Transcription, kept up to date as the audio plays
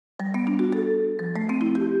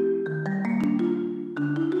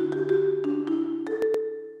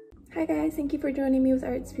Hi guys, thank you for joining me with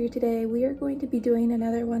Artsphere today. We are going to be doing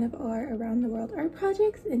another one of our around the world art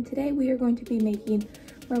projects, and today we are going to be making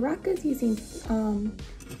maracas using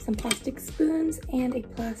some plastic spoons and a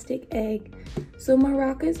plastic egg. So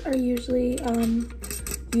maracas are usually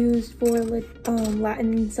used for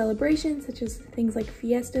Latin celebrations such as things like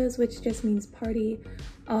fiestas, which just means party,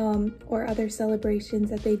 or other celebrations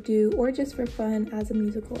that they do, or just for fun as a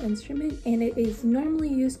musical instrument. And it is normally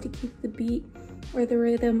used to keep the beat or the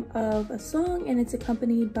rhythm of a song, and it's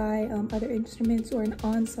accompanied by other instruments or an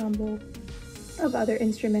ensemble of other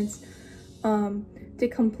instruments to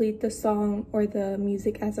complete the song or the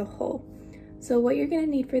music as a whole. So what you're going to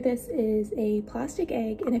need for this is a plastic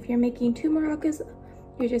egg, and if you're making 2 maracas,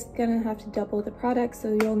 you're just going to have to double the product,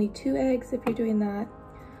 so you'll need 2 eggs if you're doing that.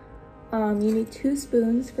 You need 2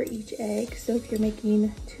 spoons for each egg, so if you're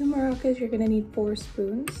making 2 maracas, you're going to need 4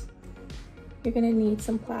 spoons. You're going to need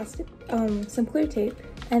some plastic, some clear tape,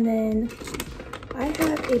 and then I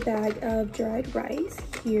have a bag of dried rice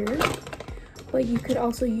here, but you could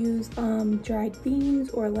also use dried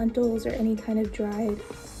beans or lentils or any kind of dried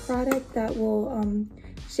product that will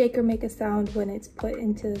shake or make a sound when it's put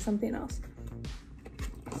into something else.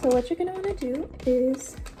 So what you're going to want to do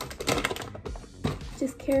is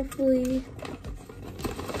just carefully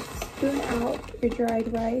spoon out your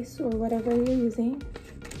dried rice or whatever you're using.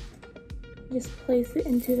 Just place it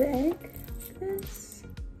into the egg like this.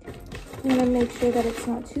 You want to make sure that it's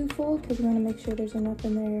not too full, because you want to make sure there's enough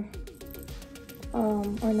in there,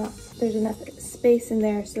 there's enough space in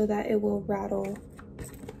there so that it will rattle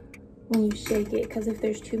when you shake it, because if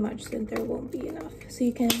there's too much, then there won't be enough. So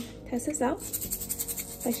you can test this out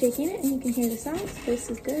by shaking it, and you can hear the sounds. This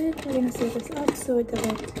is good. We're going to save this up so it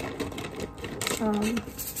doesn't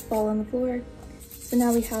fall on the floor. So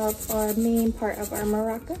now we have our main part of our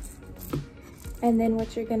maraca. And then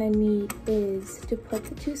what you're gonna need is to put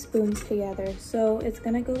the 2 spoons together. So it's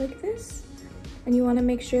gonna go like this. And you wanna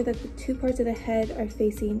make sure that the 2 parts of the head are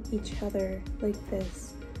facing each other like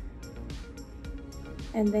this.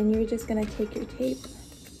 And then you're just gonna take your tape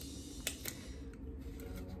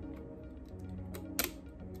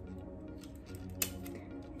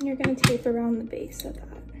and you're gonna tape around the base of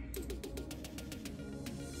that.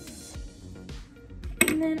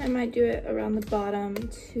 And then I might do it around the bottom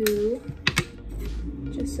too,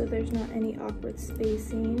 just so there's not any awkward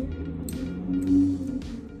spacing.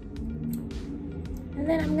 And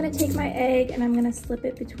then I'm gonna take my egg and I'm gonna slip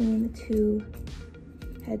it between the 2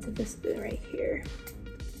 heads of the spoon right here.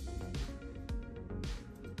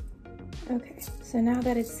 Okay, so now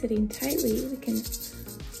that it's sitting tightly, we can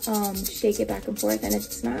shake it back and forth, and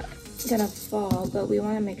it's not gonna fall, but we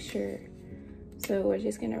wanna make sure. So we're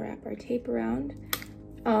just gonna wrap our tape around.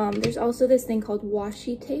 There's also this thing called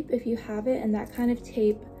washi tape if you have it, and that kind of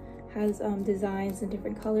tape has designs and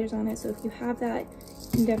different colors on it. So if you have that,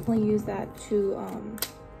 you can definitely use that to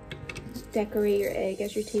decorate your egg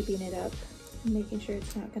as you're taping it up, making sure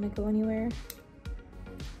it's not going to go anywhere.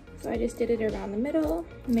 So I just did it around the middle,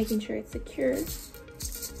 making sure it's secure,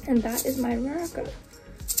 and that is my maraca.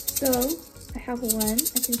 So I have one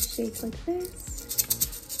I can shake like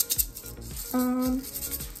this.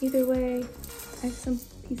 Either way, I have some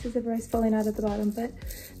pieces of rice falling out at the bottom, but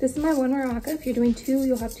this is my one maraca. If you're doing 2,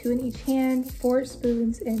 you'll have 2 in each hand, 4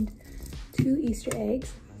 spoons, and 2 Easter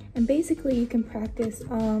eggs. And basically you can practice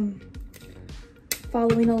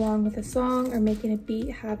following along with a song or making a beat,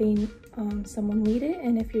 having someone lead it.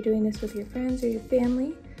 And if you're doing this with your friends or your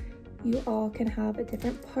family, you all can have a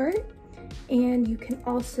different part. And you can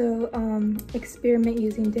also experiment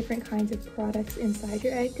using different kinds of products inside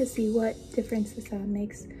your egg to see what difference the sound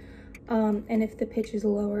makes. And if the pitch is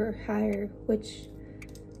lower or higher, which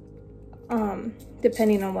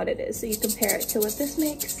depending on what it is. So you compare it to what this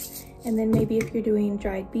makes, and then maybe if you're doing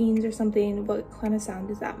dried beans or something, what kind of sound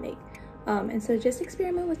does that make? And so just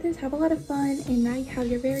experiment with this, have a lot of fun, and now you have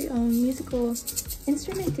your very own musical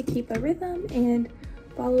instrument to keep a rhythm and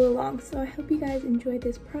follow along. So I hope you guys enjoyed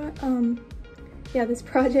this project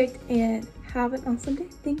and have an awesome day.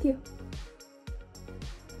 Thank you.